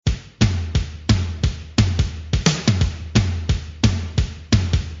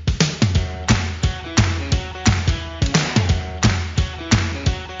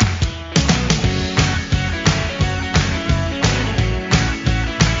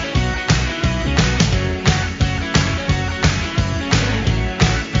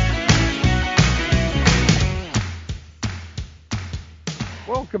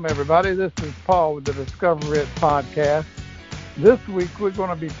Welcome, everybody. This is Paul with the Discover It podcast. This week, we're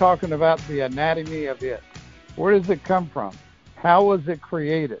going to be talking about the anatomy of it. Where does it come from? How was it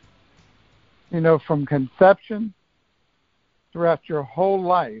created? You know, from conception throughout your whole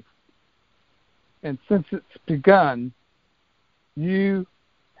life, and since it's begun, you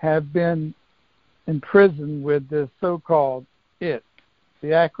have been imprisoned with this so-called it, the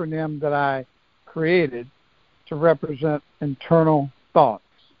acronym that I created to represent internal thoughts.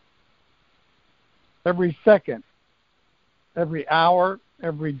 Every second, every hour,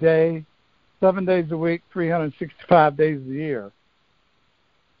 every day, 7 days a week, 365 days a year,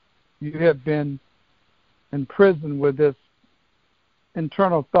 you have been imprisoned with this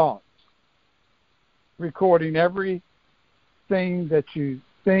internal thoughts, recording everything that you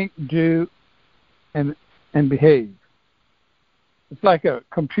think, do, and behave. It's like a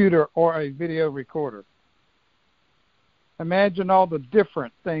computer or a video recorder. Imagine all the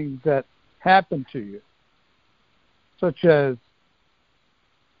different things that happen to you, such as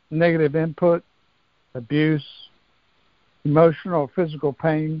negative input, abuse, emotional or physical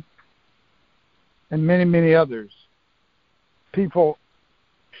pain, and many, many others. People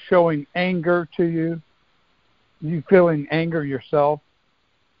showing anger to you, you feeling anger yourself,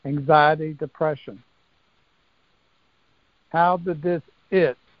 anxiety, depression. How did this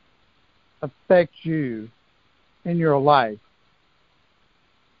it affect you in your life?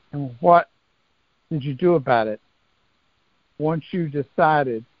 And what did you do about it once you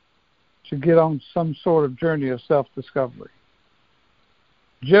decided to get on some sort of journey of self-discovery?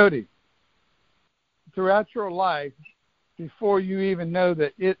 Jody, throughout your life, before you even know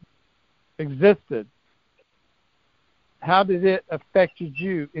that it existed, how did it affect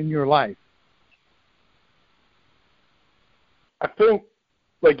you in your life? I think,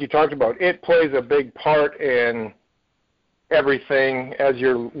 like you talked about, it plays a big part in everything as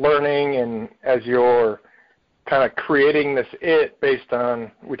you're learning and as you're kind of creating this it based on,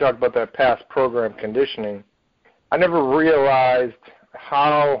 we talked about that past program conditioning. I never realized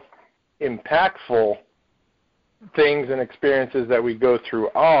how impactful things and experiences that we go through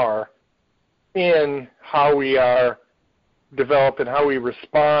are in how we are developed and how we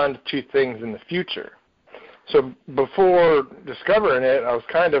respond to things in the future. So before discovering it, I was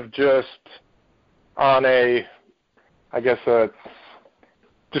kind of just on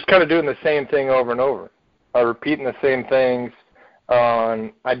just kind of doing the same thing over and over, repeating the same things.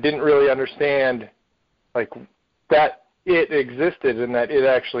 I didn't really understand, like, that it existed and that it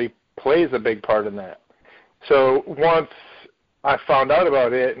actually plays a big part in that. So once I found out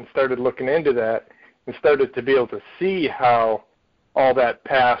about it and started looking into that and started to be able to see how all that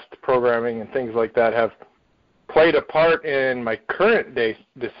past programming and things like that have played a part in my current day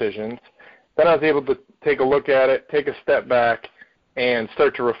decisions, then I was able to take a look at it, take a step back, and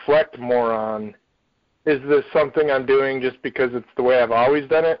start to reflect more on, is this something I'm doing just because it's the way I've always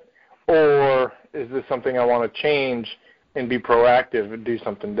done it, or is this something I want to change and be proactive and do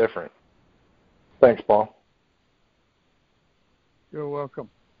something different? Thanks, Paul. You're welcome.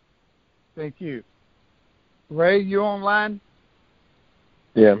 Thank you. Ray, you online?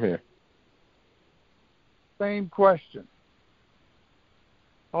 Yeah, I'm here. Same question.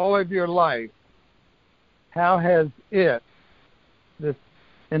 All of your life, how has this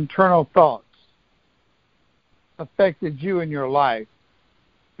internal thoughts, affected you in your life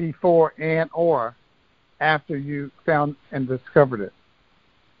before and or after you found and discovered it?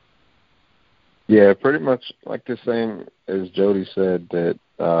 Yeah, pretty much like the same as Jody said, that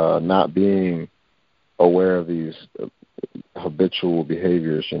not being aware of these habitual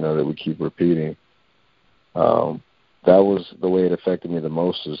behaviors, that we keep repeating, that was the way it affected me the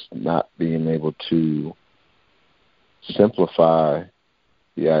most, is not being able to simplify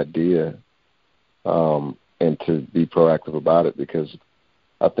the idea and to be proactive about it, because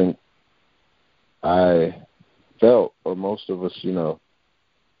I think I felt, or most of us, to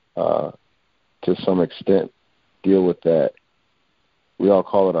some extent deal with that. We all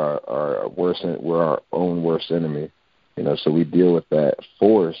call it our worst, we're our own worst enemy, so we deal with that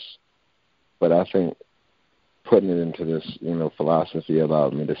force. But I think putting it into this, philosophy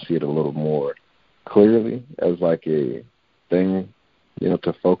allowed me to see it a little more clearly as like a thing,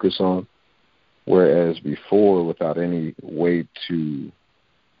 to focus on. Whereas before, without any way to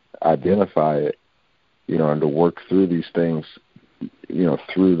identify it, and to work through these things,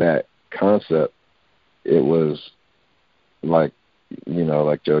 through that concept, it was like,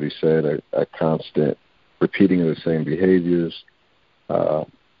 like Jody said, a constant repeating of the same behaviors,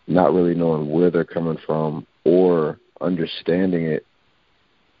 not really knowing where they're coming from or understanding it,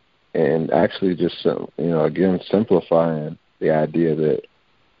 and actually just, again, simplifying the idea that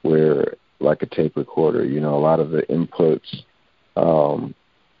where, like a tape recorder, a lot of the inputs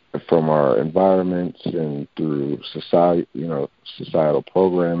from our environments and through society, societal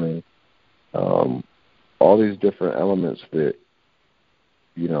programming, all these different elements that,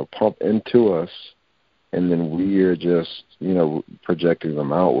 pump into us, and then we are just, projecting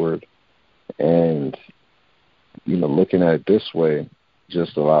them outward. And, looking at it this way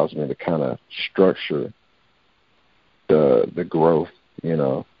just allows me to kind of structure the growth,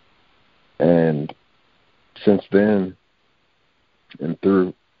 And since then, and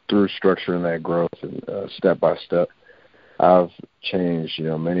through structuring that growth and step by step, I've changed,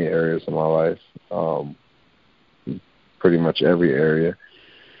 many areas of my life, pretty much every area,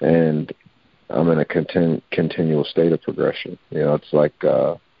 and I'm in a continual state of progression. It's like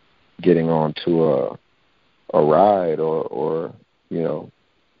getting onto a ride or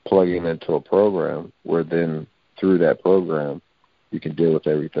plugging into a program where then through that program you can deal with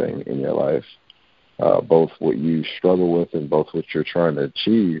everything in your life, both what you struggle with and both what you're trying to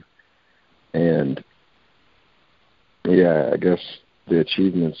achieve. And I guess the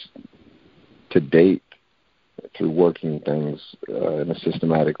achievements to date through working things in a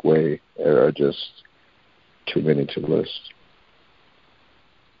systematic way are just too many to list.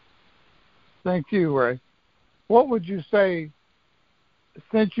 Thank you, Ray. What would you say,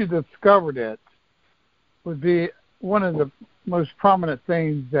 since you discovered it, would be one of the most prominent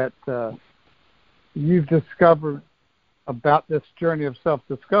things that you've discovered about this journey of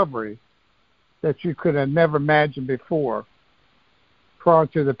self-discovery that you could have never imagined before, prior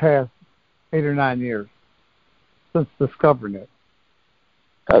to the past 8 or 9 years since discovering it?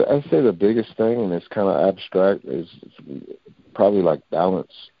 I'd say the biggest thing, and it's kind of abstract, is probably like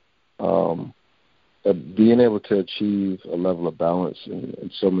balance. Being able to achieve a level of balance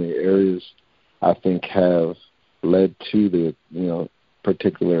in so many areas, I think, have led to the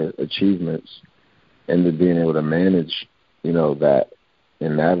particular achievements, and to being able to manage that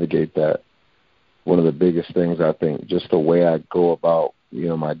and navigate that. One of the biggest things, I think, just the way I go about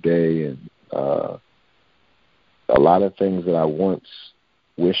my day, and a lot of things that I once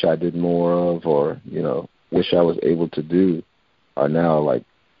wish I did more of, or wish I was able to do, are now like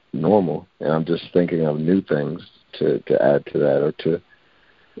normal, and I'm just thinking of new things to add to that, or to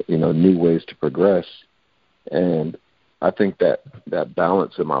new ways to progress. And I think that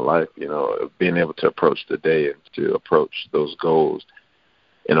balance in my life, being able to approach the day and to approach those goals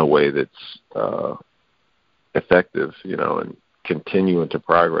in a way that's effective, and continuing to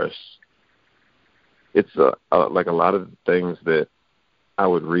progress. It's like a lot of things that I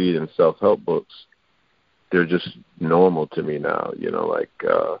would read in self-help books, they're just normal to me now,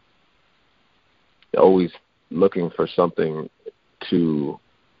 always looking for something to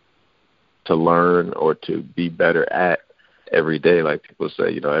learn or to be better at every day. Like people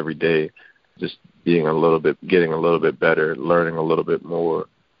say, every day, just getting a little bit better, learning a little bit more,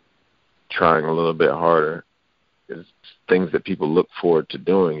 trying a little bit harder, is things that people look forward to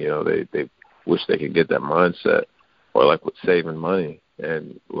doing. They wish they could get that mindset. Or like with saving money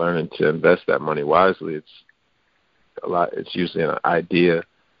and learning to invest that money wisely, it's usually an idea.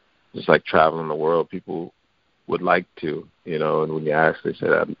 Just like traveling the world, people would like to, and when you ask, they say,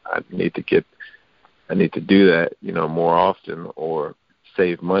 I need to do that, more often, or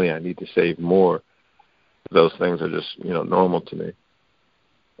save money. I need to save more. Those things are just, normal to me.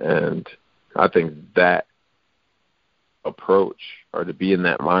 And I think that approach, or to be in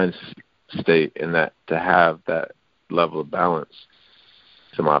that mind state, and that to have that level of balance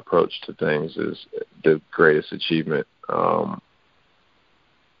to my approach to things, is the greatest achievement,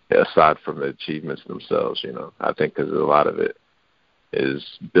 aside from the achievements themselves. I think, because a lot of it is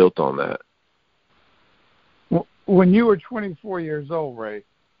built on that. When you were 24 years old, Ray,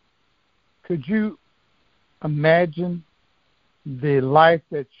 could you imagine the life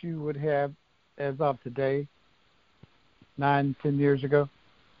that you would have as of today, 9, 10 years ago?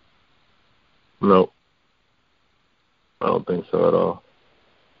 No, I don't think so at all.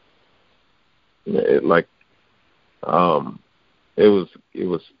 It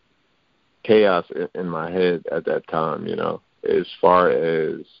was chaos in my head at that time, as far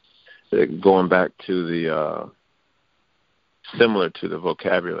as going back to the similar to the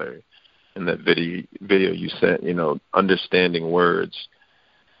vocabulary in that video you sent, understanding words,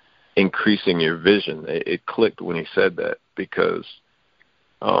 increasing your vision. It clicked when he said that, because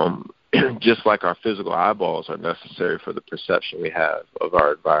just like our physical eyeballs are necessary for the perception we have of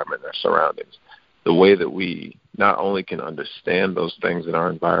our environment, our surroundings, the way that we not only can understand those things in our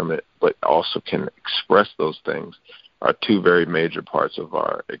environment, but also can express those things, are two very major parts of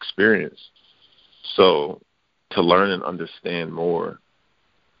our experience. So to learn and understand more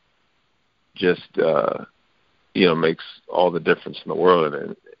just makes all the difference in the world.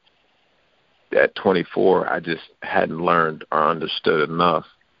 And at 24, I just hadn't learned or understood enough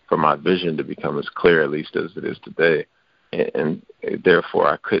for my vision to become as clear, at least as it is today. And therefore,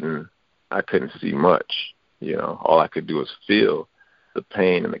 I couldn't see much. All I could do was feel the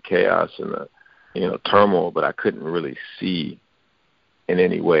pain and the chaos and the turmoil, but I couldn't really see in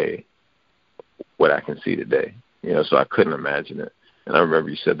any way what I can see today. So I couldn't imagine it. And I remember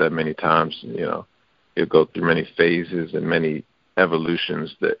you said that many times. You go through many phases and many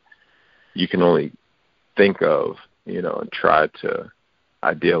evolutions that you can only think of, and try to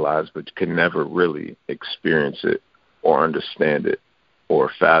idealize, but you can never really experience it or understand it or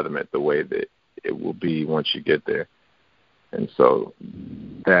fathom it the way that it will be once you get there. And so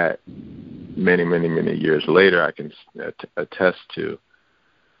that many, many, many years later, I can attest to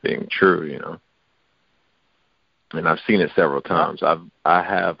being true, And I've seen it several times. I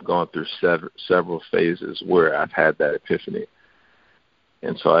have gone through several phases where I've had that epiphany.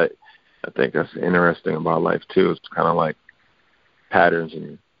 And so I think that's interesting about life, too. It's kind of like patterns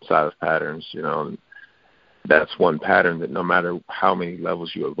inside of patterns, And that's one pattern that no matter how many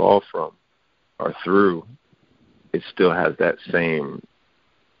levels you evolve from or through, it still has that same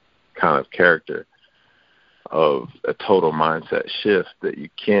kind of character of a total mindset shift that you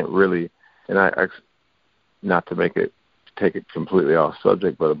can't really, and I not to take it completely off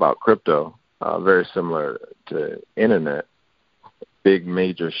subject, but about crypto, very similar to internet, big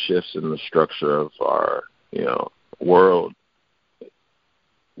major shifts in the structure of our, world.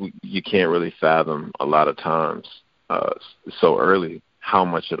 You can't really fathom a lot of times so early how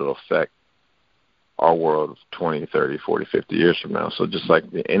much it'll affect our world of 20, 30, 40, 50 years from now. So just like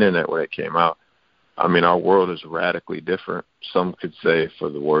the internet when it came out, our world is radically different. Some could say for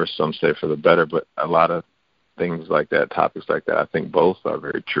the worse, some say for the better, but a lot of things like that, topics like that, I think both are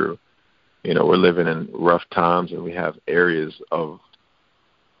very true. We're living in rough times, and we have areas of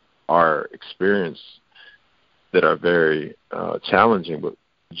our experience that are very challenging, but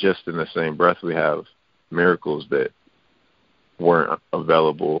just in the same breath, we have miracles that weren't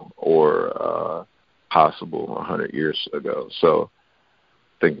available or possible 100 years ago. So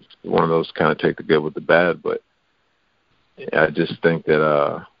I think one of those kind of take the good with the bad, but I just think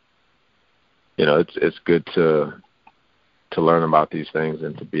that it's good to learn about these things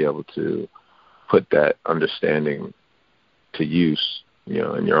and to be able to put that understanding to use, in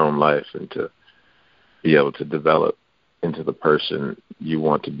your own life, and to be able to develop into the person you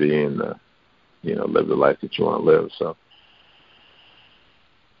want to be and live the life that you want to live. So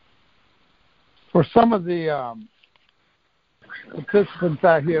for some of the participants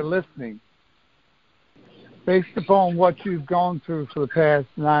out here listening, based upon what you've gone through for the past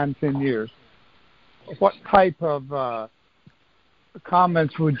 9-10 years, what type of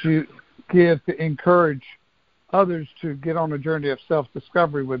comments would you give to encourage others to get on a journey of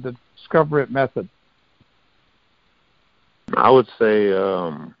self-discovery with the Discover It method? I would say,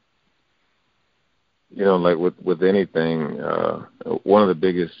 like with anything, one of the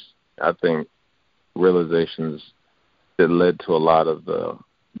biggest, I think, realizations that led to a lot of the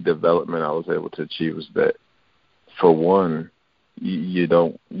development I was able to achieve was that, for one, you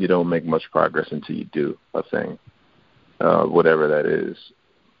don't make much progress until you do a thing, whatever that is.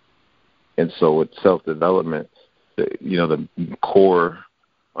 And so with self-development, the core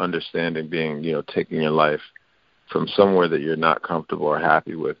understanding being, taking your life from somewhere that you're not comfortable or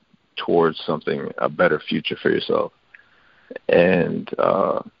happy with towards something, a better future for yourself. And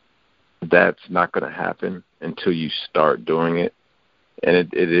that's not going to happen until you start doing it. And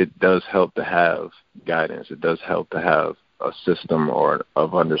it does help to have guidance. It does help to have a system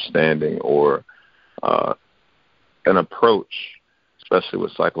of understanding or an approach, especially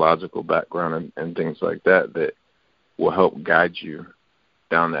with psychological background and things like that will help guide you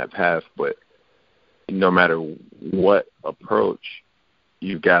down that path. But no matter what approach,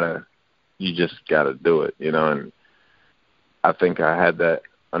 you just gotta do it, And I think I had that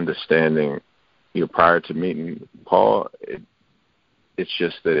understanding, prior to meeting Paul. It's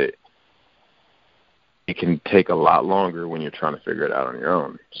just that it can take a lot longer when you're trying to figure it out on your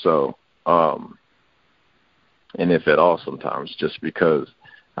own. So, and if at all, sometimes, just because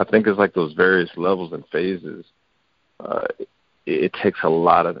I think it's like those various levels and phases. It takes a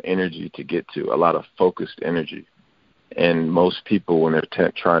lot of energy to get to, a lot of focused energy. And most people, when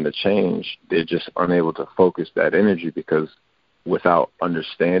they're trying to change, they're just unable to focus that energy because without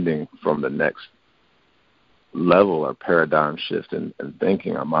understanding from the next level or paradigm shift in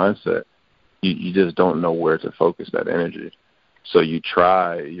thinking or mindset, you just don't know where to focus that energy. So you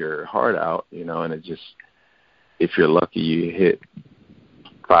try your heart out, and it just, if you're lucky, you hit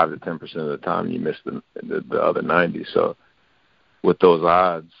 5 to 10% of the time you miss the other 90. So with those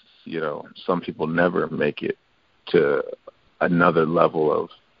odds, some people never make it to another level of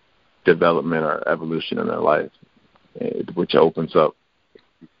development or evolution in their life, which opens up,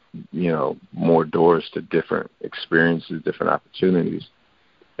 more doors to different experiences, different opportunities.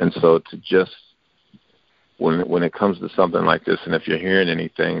 And so to just, when it comes to something like this, and if you're hearing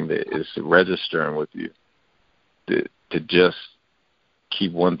anything that is registering with you, to just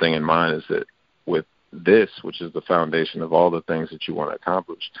keep one thing in mind is that with this, which is the foundation of all the things that you want to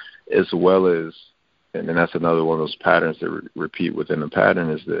accomplish, as well as, and then that's another one of those patterns that repeat within the pattern,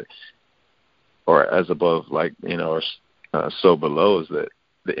 is that, or as above, or so below, is that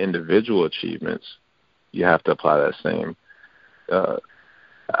the individual achievements, you have to apply that same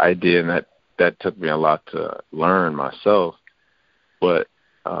idea, and that took me a lot to learn myself. But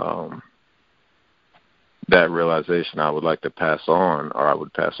that realization I would like to pass on, or I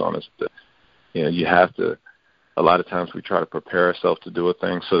would pass on, is that, you have to, a lot of times we try to prepare ourselves to do a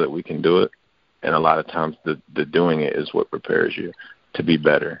thing so that we can do it. And a lot of times the doing it is what prepares you to be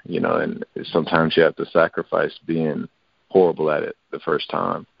better, and sometimes you have to sacrifice being horrible at it the first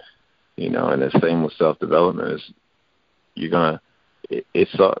time, and the same with self-development is it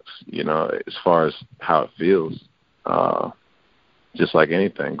sucks, as far as how it feels. Just like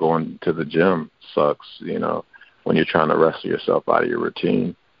anything, going to the gym sucks, when you're trying to wrestle yourself out of your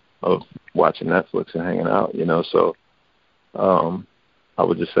routine of watching Netflix and hanging out, so I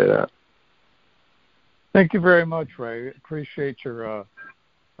would just say that. Thank you very much, Ray. Appreciate your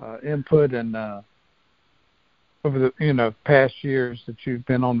input and over the past years that you've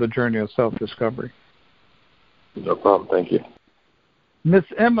been on the journey of self-discovery. No problem. Thank you. Miss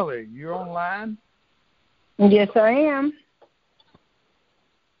Emily, you're online? Yes, I am.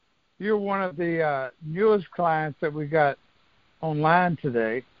 You're one of the newest clients that we got online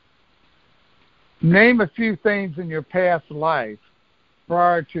today. Name a few things in your past life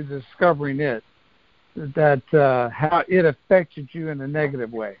prior to discovering it that how it affected you in a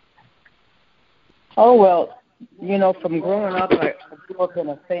negative way. Oh, well, from growing up, I grew up in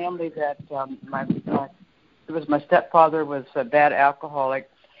a family that my stepfather was a bad alcoholic,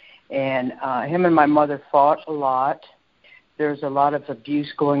 and him and my mother fought a lot. There's a lot of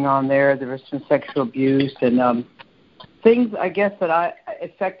abuse going on there. There was some sexual abuse and things, I guess, that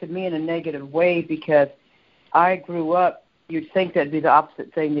affected me in a negative way because I grew up. You'd think that'd be the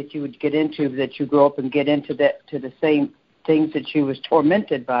opposite thing that you would get into, that you grow up and get into to the same things that you was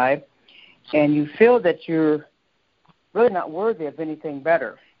tormented by, and you feel that you're really not worthy of anything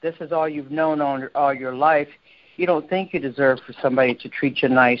better. This is all you've known all your life. You don't think you deserve for somebody to treat you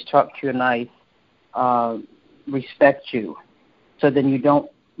nice, talk to you nice, respect you. So then you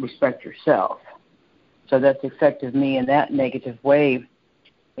don't respect yourself. So that's affected me in that negative way.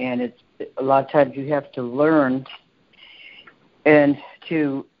 And it's a lot of times you have to learn and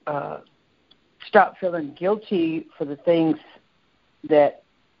to stop feeling guilty for the things that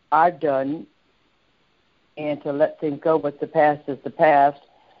I've done and to let things go. But the past is the past.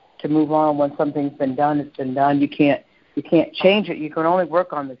 To move on when something's been done, it's been done. You can't change it. You can only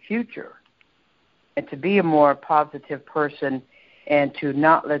work on the future. And to be a more positive person and to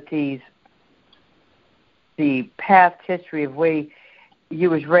not let the past history of way you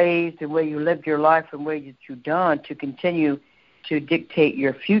was raised and way you lived your life and way that you've done to continue to dictate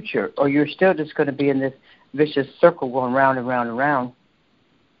your future, or you're still just going to be in this vicious circle going round and round and round.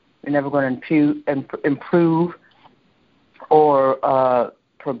 You're never going to improve or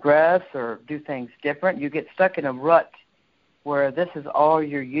progress or do things different. You get stuck in a rut where this is all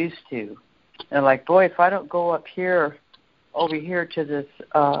you're used to. And like, boy, if I don't go over here to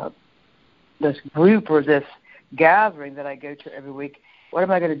this group or this gathering that I go to every week, what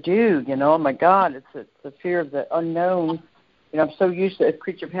am I going to do? Oh my God, it's the fear of the unknown. I'm so used to, as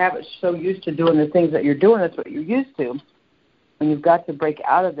creature of habit, so used to doing the things that you're doing. That's what you're used to. And you've got to break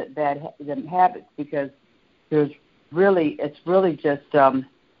out of that them habits because it's really just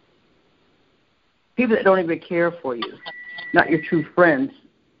people that don't even care for you, not your true friends,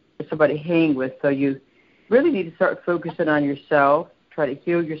 or somebody to hang with. So you really need to start focusing on yourself, try to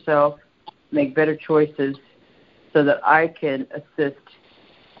heal yourself, make better choices so that I can assist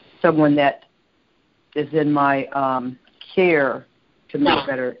someone that is in my care to make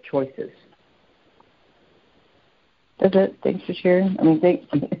better choices. That's it. Thanks for sharing.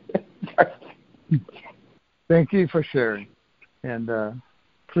 Thank you for sharing, and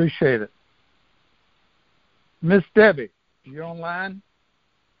appreciate it. Miss Debbie, you online?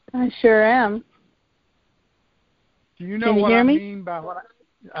 I sure am. Do you know what I mean by what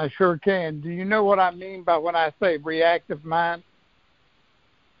I sure can. Do you know what I mean by when I say reactive mind?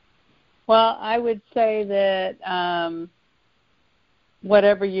 Well, I would say that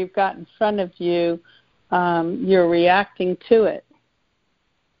whatever you've got in front of you, you're reacting to it.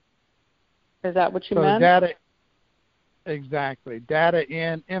 Is that what you meant? Data, exactly. Data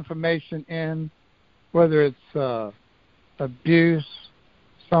in, information in, whether it's abuse,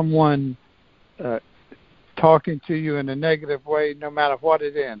 someone talking to you in a negative way, no matter what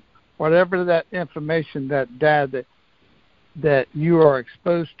it is. Whatever that information, that data that you are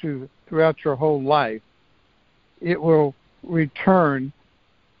exposed to throughout your whole life, it will return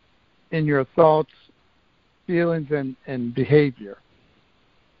in your thoughts, feelings, and behavior.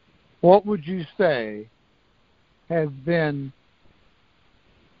 What would you say has been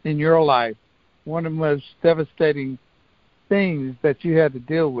in your life one of the most devastating things that you had to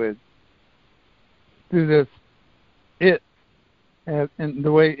deal with through this and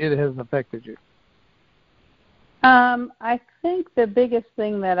the way it has affected you? I think the biggest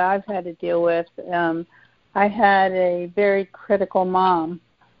thing that I've had to deal with, I had a very critical mom.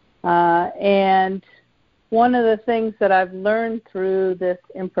 And one of the things that I've learned through this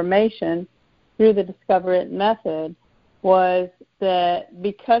information, through the Discover It method, was that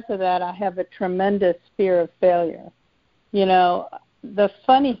because of that, I have a tremendous fear of failure. You know, the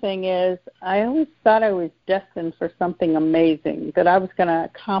funny thing is, I always thought I was destined for something amazing, that I was going to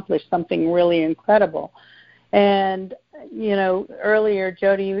accomplish something really incredible. And, you know, earlier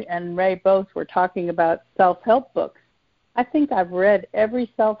Jody and Ray both were talking about self-help books. I think I've read every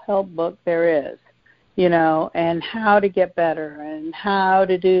self-help book there is, you know, and how to get better and how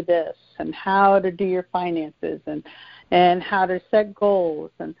to do this and how to do your finances and how to set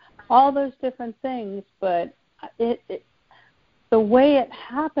goals and all those different things. But the way it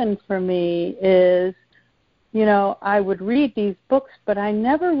happened for me is, you know, I would read these books, but I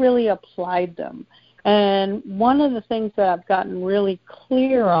never really applied them. And one of the things that I've gotten really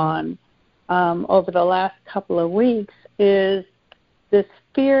clear on over the last couple of weeks is this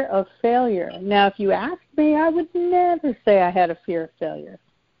fear of failure. Now, if you ask me, I would never say I had a fear of failure.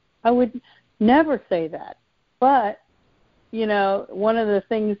 I would never say that. But, you know, one of the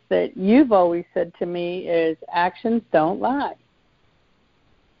things that you've always said to me is actions don't lie.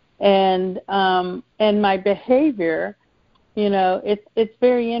 And my behavior, you know, it's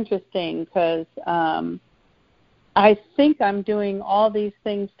very interesting because I think I'm doing all these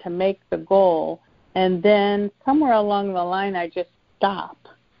things to make the goal, and then somewhere along the line I just stop.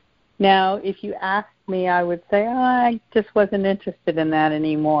 Now, if you asked me, I would say, I just wasn't interested in that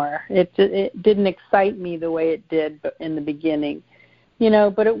anymore. It didn't excite me the way it did in the beginning. You know,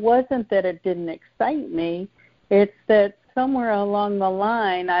 but it wasn't that it didn't excite me. It's that somewhere along the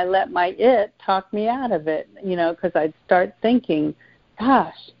line I let my talk me out of it, you know, because I'd start thinking,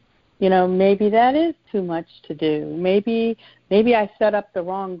 gosh, you know, maybe that is too much to do. Maybe I set up the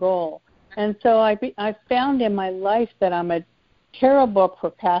wrong goal. And so I found in my life that I'm a terrible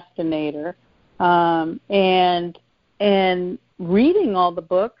procrastinator, and reading all the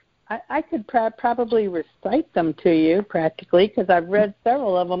books, I could probably recite them to you practically because I've read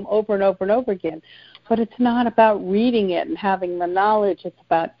several of them over and over and over again. But it's not about reading it and having the knowledge. It's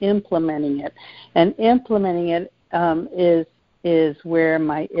about implementing it. And implementing it is where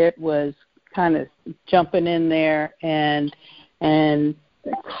my was kind of jumping in there and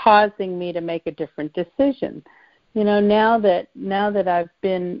causing me to make a different decision. You know, now that I've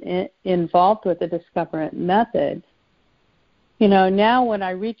been involved with the Discover It method, you know, now when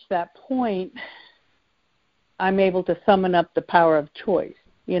I reach that point, I'm able to summon up the power of choice.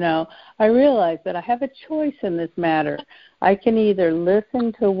 You know, I realize that I have a choice in this matter. I can either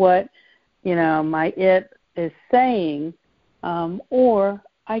listen to what, you know, my is saying, or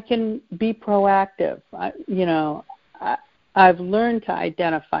I can be proactive. I've learned to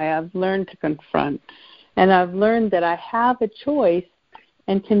identify. I've learned to confront. And I've learned that I have a choice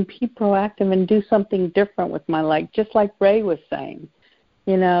and can be proactive and do something different with my life, just like Ray was saying.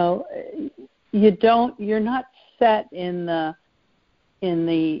 You know, you're not set in the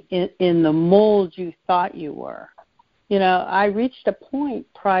mold you thought you were. You know, I reached a point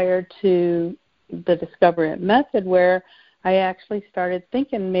prior to the Discover It method where I actually started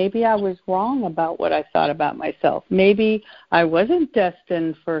thinking maybe I was wrong about what I thought about myself. Maybe I wasn't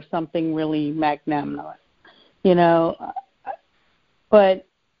destined for something really magnanimous, you know. But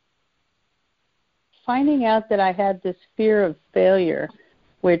finding out that I had this fear of failure,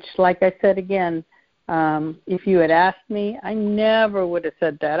 which, like I said again, if you had asked me, I never would have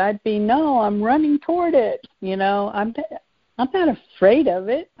said that. I'd be, no, I'm running toward it. You know, I'm not afraid of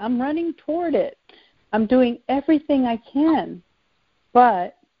it. I'm running toward it. I'm doing everything I can.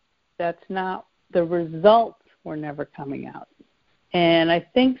 But that's not, the results were never coming out. And I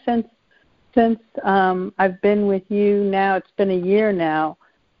think since since I've been with you now, it's been a year now,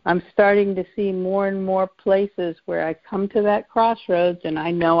 I'm starting to see more and more places where I come to that crossroads and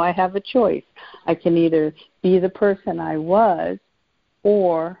I know I have a choice. I can either be the person I was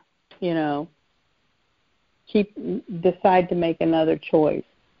or, decide to make another choice.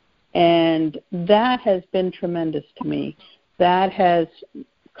 And that has been tremendous to me. That has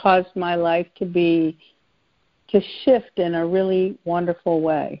caused my life to shift in a really wonderful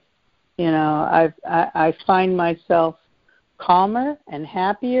way. I find myself calmer and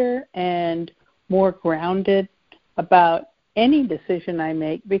happier and more grounded about any decision I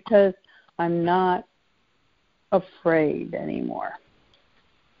make because I'm not afraid anymore.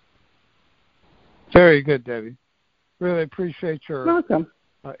 Very good, Debbie. Really appreciate your welcome.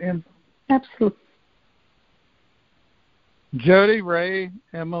 Absolutely. Jody, Ray,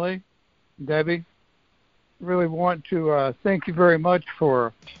 Emily, Debbie, really want to thank you very much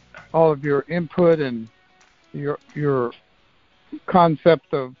for all of your input and your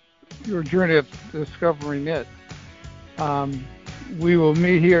concept of your journey of discovering it. We will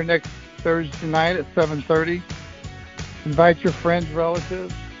meet here next Thursday night at 7:30. Invite your friends,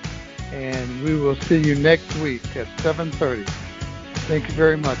 relatives, and we will see you next week at 7:30. Thank you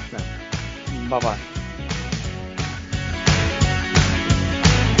very much now. Bye-bye.